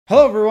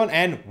Hello everyone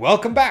and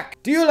welcome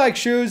back. Do you like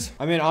shoes?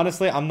 I mean,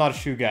 honestly, I'm not a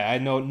shoe guy. I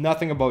know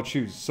nothing about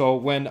shoes. So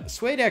when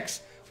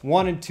Suadex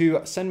wanted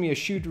to send me a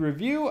shoe to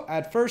review,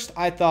 at first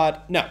I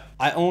thought, no,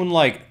 I own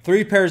like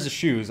 3 pairs of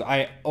shoes.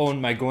 I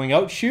own my going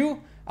out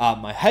shoe,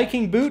 my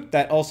hiking boot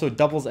that also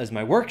doubles as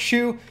my work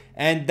shoe,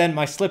 and then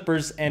my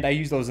slippers, and I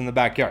use those in the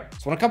backyard.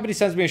 So when a company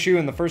sends me a shoe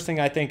and the first thing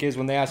I think is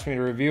when they ask me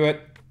to review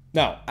it,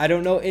 no, I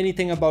don't know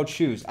anything about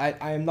shoes.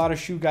 I am not a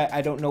shoe guy.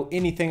 I don't know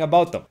anything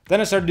about them. Then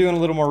I started doing a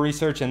little more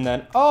research and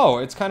then, oh,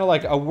 it's kind of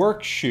like a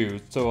work shoe.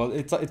 So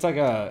it's like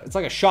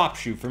a shop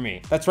shoe for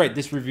me. That's right,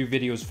 this review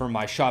video is for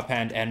my shop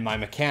hand and my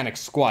mechanic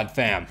squad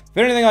fam. If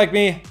you're anything like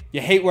me,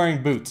 you hate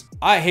wearing boots.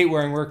 I hate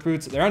wearing work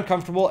boots. They're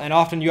uncomfortable and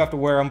often you have to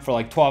wear them for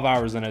like 12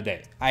 hours in a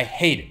day. I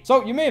hate it.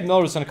 So you may have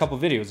noticed in a couple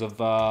videos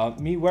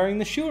of me wearing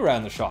the shoe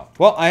around the shop.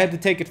 Well, I had to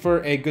take it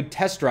for a good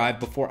test drive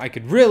before I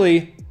could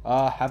really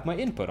have my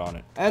input on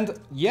it. And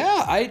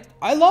yeah,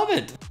 I love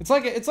it. It's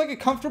like a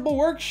comfortable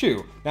work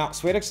shoe. Now,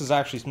 Suadex has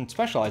actually been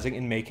specializing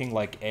in making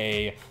like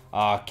a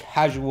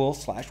casual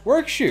 /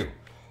 work shoe,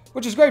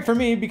 which is great for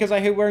me because I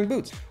hate wearing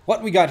boots.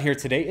 What we got here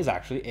today is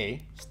actually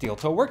a steel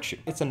toe work shoe.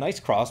 It's a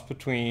nice cross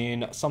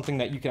between something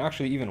that you can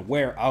actually even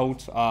wear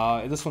out.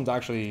 This one's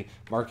actually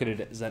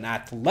marketed as an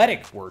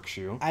athletic work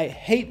shoe. I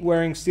hate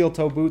wearing steel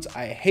toe boots.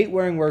 I hate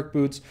wearing work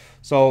boots.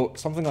 So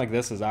something like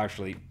this is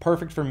actually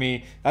perfect for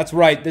me. That's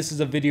right, this is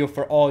a video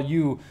for all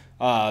you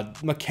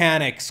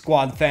mechanic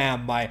squad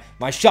fam,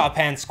 my shop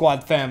hand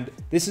squad fam.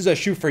 This is a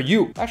shoe for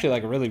you. Actually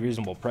like a really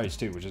reasonable price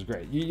too, which is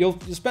great. You'll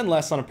spend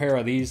less on a pair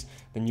of these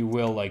than you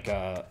will like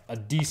a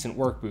decent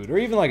work boot or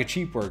even like a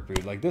cheap work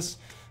boot. Like this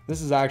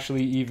is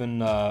actually even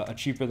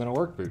cheaper than a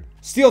work boot.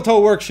 Steel toe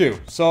work shoe.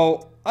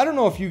 So I don't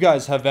know if you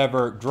guys have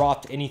ever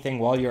dropped anything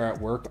while you're at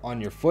work on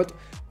your foot.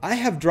 I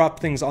have dropped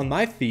things on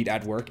my feet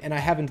at work and I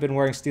haven't been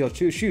wearing steel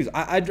shoes.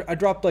 I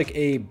dropped like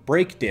a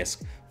brake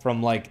disc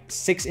from like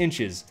 6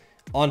 inches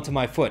onto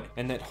my foot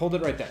and then hold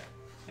it right there.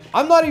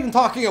 I'm not even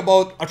talking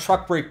about a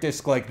truck brake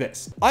disc like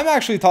this. I'm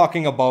actually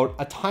talking about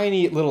a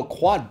tiny little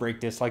quad brake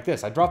disc like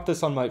this. I dropped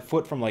this on my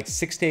foot from like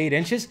 6 to 8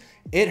 inches.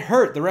 It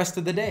hurt the rest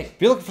of the day. If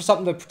you're looking for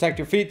something to protect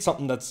your feet,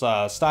 something that's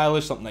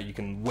stylish, something that you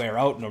can wear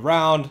out and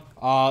around,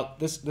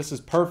 this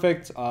is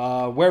perfect.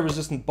 Wear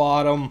resistant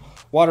bottom,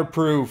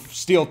 waterproof,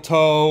 steel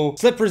toe,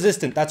 slip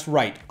resistant. That's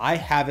right. I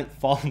haven't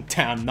fallen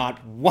down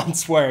not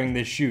once wearing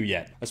this shoe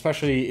yet,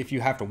 especially if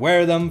you have to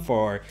wear them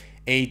for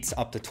 8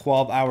 up to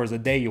 12 hours a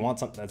day. You want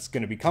something that's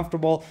going to be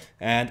comfortable,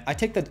 and I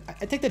take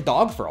the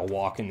dog for a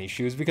walk in these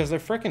shoes because they're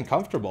freaking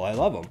comfortable. I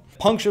love them.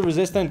 Puncture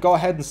resistant. Go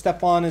ahead and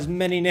step on as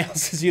many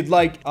nails as you'd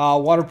like.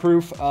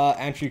 Waterproof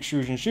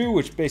anti-extrusion shoe,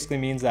 which basically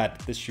means that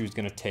this shoe is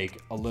going to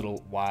take a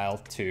little while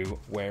to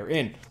wear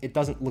in. It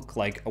doesn't look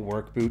like a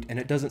work boot and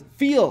it doesn't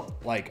feel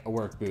like a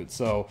work boot,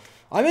 so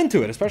I'm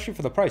into it, especially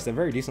for the price. They're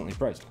very decently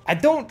priced. I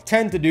don't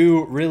tend to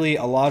do really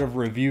a lot of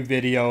review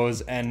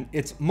videos, and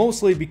it's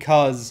mostly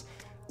because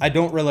I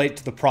don't relate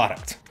to the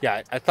product.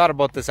 Yeah, I thought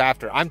about this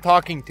after. I'm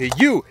talking to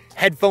you,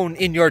 headphone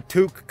in your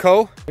toque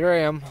co. Here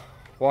I am,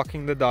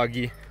 walking the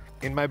doggy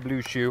in my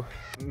blue shoe.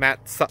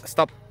 Matt,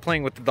 stop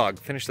playing with the dog.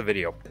 Finish the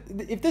video.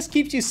 If this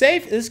keeps you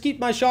safe, this keeps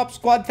my shop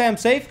squad fam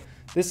safe,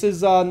 this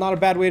is not a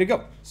bad way to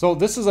go. So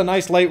this is a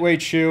nice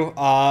lightweight shoe.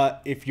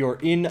 If you're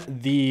in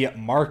the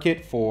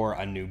market for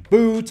a new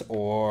boot,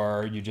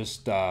 or you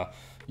just,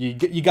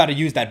 you got to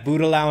use that boot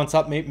allowance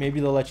up,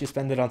 maybe they'll let you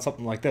spend it on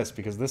something like this,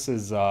 because this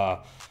is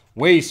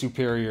way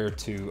superior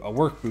to a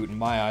work boot in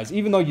my eyes,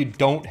 even though you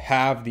don't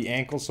have the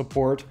ankle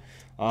support.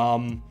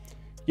 You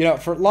know,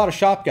 for a lot of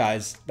shop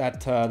guys, that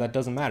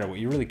doesn't matter. What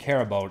you really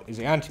care about is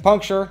the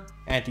anti-puncture,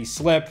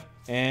 anti-slip,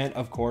 and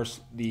of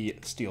course the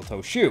steel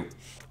toe shoe.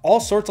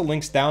 All sorts of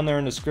links down there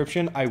in the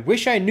description. I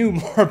wish I knew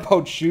more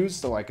about shoes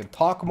so I could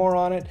talk more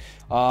on it.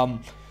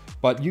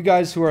 But you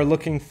guys who are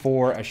looking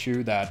for a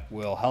shoe that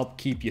will help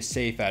keep you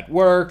safe at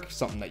work,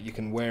 something that you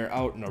can wear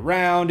out and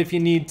around if you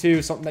need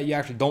to, something that you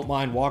actually don't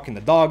mind walking the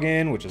dog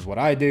in, which is what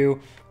I do,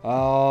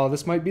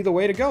 this might be the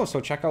way to go. So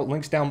check out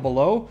links down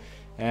below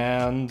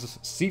and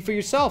see for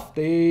yourself.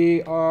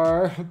 They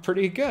are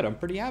pretty good. I'm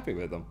pretty happy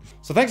with them.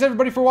 So thanks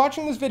everybody for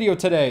watching this video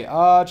today.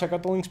 Check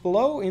out the links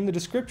below in the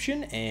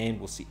description, and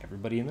we'll see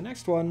everybody in the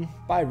next one.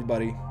 Bye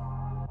everybody.